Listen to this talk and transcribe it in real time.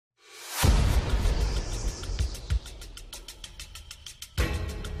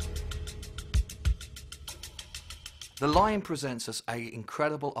The Lion presents us an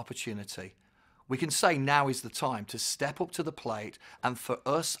incredible opportunity. We can say now is the time to step up to the plate and for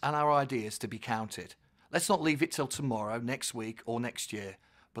us and our ideas to be counted. Let's not leave it till tomorrow, next week or next year,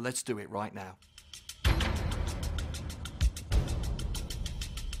 but let's do it right now.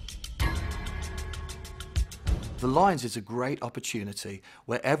 The Lions is a great opportunity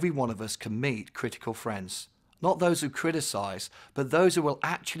where every one of us can meet critical friends. Not those who criticise, but those who will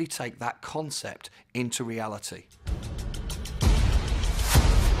actually take that concept into reality.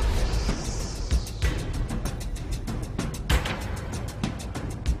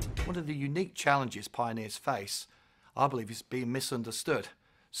 One of the unique challenges pioneers face, I believe, is being misunderstood.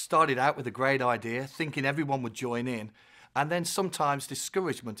 Started out with a great idea, thinking everyone would join in, and then sometimes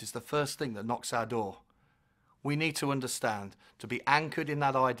discouragement is the first thing that knocks our door. We need to understand, to be anchored in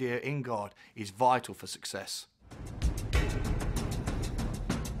that idea in God is vital for success.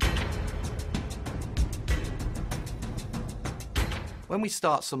 When we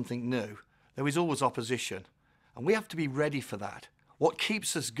start something new, there is always opposition, and we have to be ready for that. What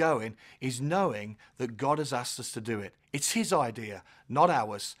keeps us going is knowing that God has asked us to do it. It's His idea, not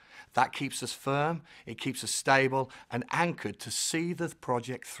ours. That keeps us firm, it keeps us stable and anchored to see the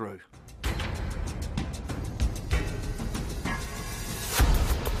project through.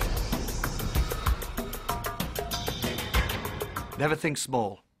 Never think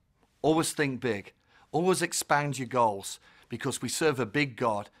small. Always think big. Always expand your goals, because we serve a big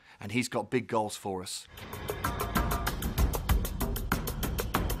God and He's got big goals for us.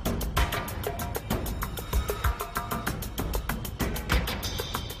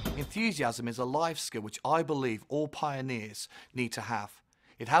 Enthusiasm is a life skill which I believe all pioneers need to have.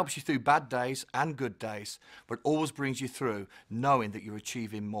 It helps you through bad days and good days, but always brings you through knowing that you're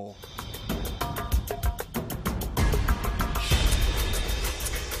achieving more.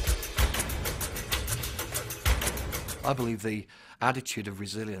 I believe the attitude of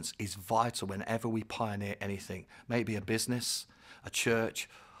resilience is vital whenever we pioneer anything, maybe a business, a church,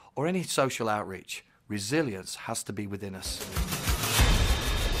 or any social outreach. Resilience has to be within us.